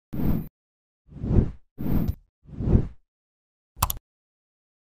The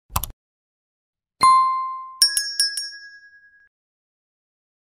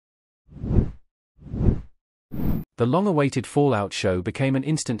long-awaited Fallout show became an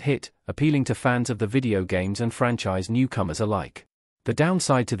instant hit, appealing to fans of the video games and franchise newcomers alike. The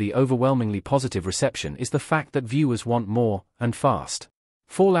downside to the overwhelmingly positive reception is the fact that viewers want more, and fast.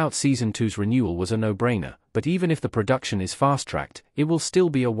 Fallout Season 2's renewal was a no-brainer, but even if the production is fast-tracked, it will still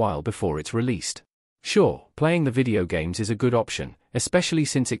be a while before it's released. Sure, playing the video games is a good option, especially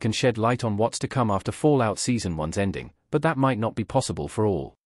since it can shed light on what's to come after Fallout Season 1's ending, but that might not be possible for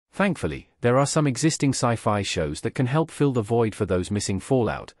all. Thankfully, there are some existing sci-fi shows that can help fill the void for those missing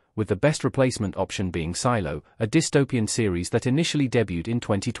Fallout, with the best replacement option being Silo, a dystopian series that initially debuted in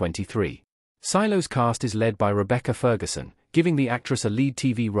 2023. Silo's cast is led by Rebecca Ferguson, giving the actress a lead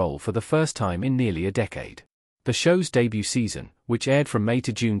TV role for the first time in nearly a decade. The show's debut season, which aired from May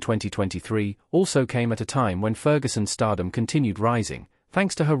to June 2023, also came at a time when Ferguson's stardom continued rising,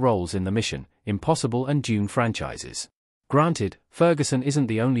 thanks to her roles in the Mission, Impossible and Dune franchises. Granted, Ferguson isn't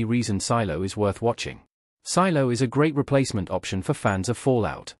the only reason Silo is worth watching. Silo is a great replacement option for fans of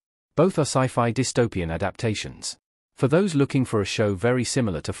Fallout. Both are sci-fi dystopian adaptations. For those looking for a show very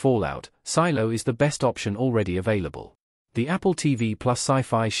similar to Fallout, Silo is the best option already available. The Apple TV Plus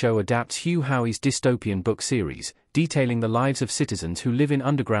sci-fi show adapts Hugh Howey's dystopian book series, detailing the lives of citizens who live in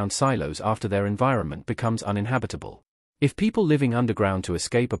underground silos after their environment becomes uninhabitable. If people living underground to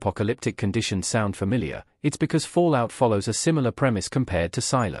escape apocalyptic conditions sound familiar, it's because Fallout follows a similar premise compared to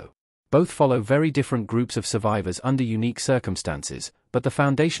Silo. Both follow very different groups of survivors under unique circumstances, but the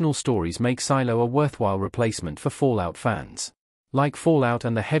foundational stories make Silo a worthwhile replacement for Fallout fans. Like Fallout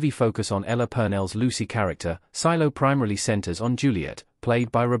and the heavy focus on Ella Purnell's Lucy character, Silo primarily centers on Juliet,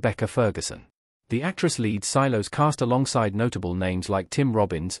 played by Rebecca Ferguson. The actress leads Silo's cast alongside notable names like Tim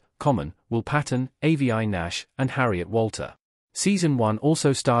Robbins, Common, Will Patton, Avi Nash, and Harriet Walter. Season 1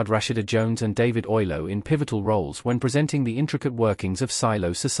 also starred Rashida Jones and David Oyelowo in pivotal roles when presenting the intricate workings of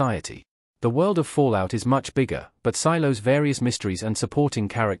Silo's society. The world of Fallout is much bigger, but Silo's various mysteries and supporting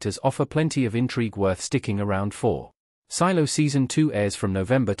characters offer plenty of intrigue worth sticking around for. Silo Season 2 airs from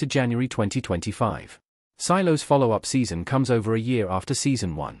November to January 2025. Silo's follow-up season comes over a year after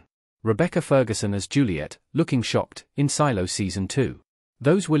Season 1. Rebecca Ferguson as Juliet, looking shocked, in Silo Season 2.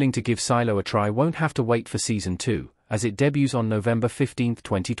 Those willing to give Silo a try won't have to wait for Season 2, as it debuts on November 15,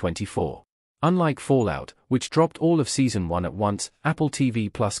 2024. Unlike Fallout, which dropped all of Season 1 at once, Apple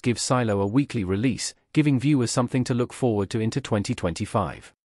TV Plus gives Silo a weekly release, giving viewers something to look forward to into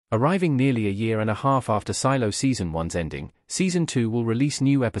 2025. Arriving nearly a year and a half after Silo Season 1's ending, Season 2 will release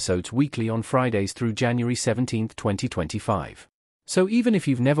new episodes weekly on Fridays through January 17, 2025. So even if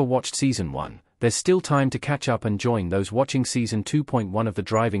you've never watched Season 1, there's still time to catch up and join those watching Season 2. One of the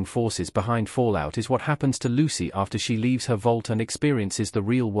driving forces behind Fallout is what happens to Lucy after she leaves her vault and experiences the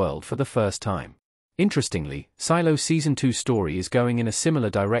real world for the first time. Interestingly, Silo Season 2's story is going in a similar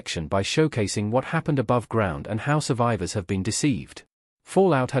direction by showcasing what happened above ground and how survivors have been deceived.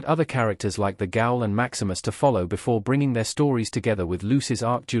 Fallout had other characters like the Gowl and Maximus to follow before bringing their stories together, with Lucy's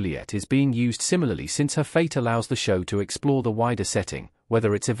arc. Juliet is being used similarly since her fate allows the show to explore the wider setting,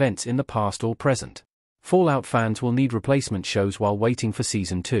 whether it's events in the past or present. Fallout fans will need replacement shows while waiting for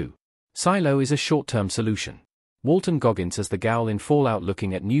Season 2. Silo is a short-term solution. Walton Goggins as the Gowl in Fallout,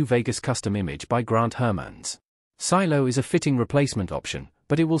 looking at New Vegas custom image by Grant Hermans. Silo is a fitting replacement option,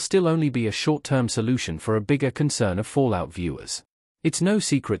 but it will still only be a short-term solution for a bigger concern of Fallout viewers. It's no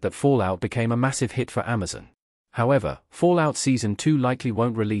secret that Fallout became a massive hit for Amazon. However, Fallout Season 2 likely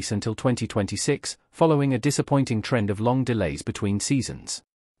won't release until 2026, following a disappointing trend of long delays between seasons.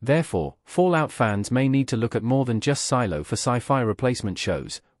 Therefore, Fallout fans may need to look at more than just Silo for sci-fi replacement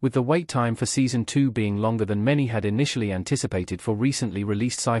shows, with the wait time for Season 2 being longer than many had initially anticipated for recently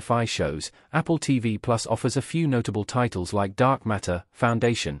released sci-fi shows. Apple TV Plus offers a few notable titles like Dark Matter,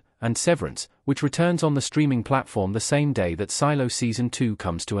 Foundation, and Severance, which returns on the streaming platform the same day that Silo Season 2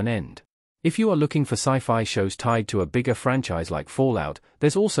 comes to an end. If you are looking for sci-fi shows tied to a bigger franchise like Fallout,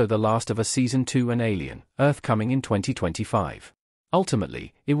 there's also The Last of Us Season 2 and Alien: Earth coming in 2025.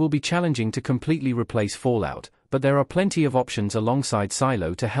 Ultimately, it will be challenging to completely replace Fallout, but there are plenty of options alongside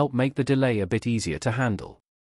Silo to help make the delay a bit easier to handle.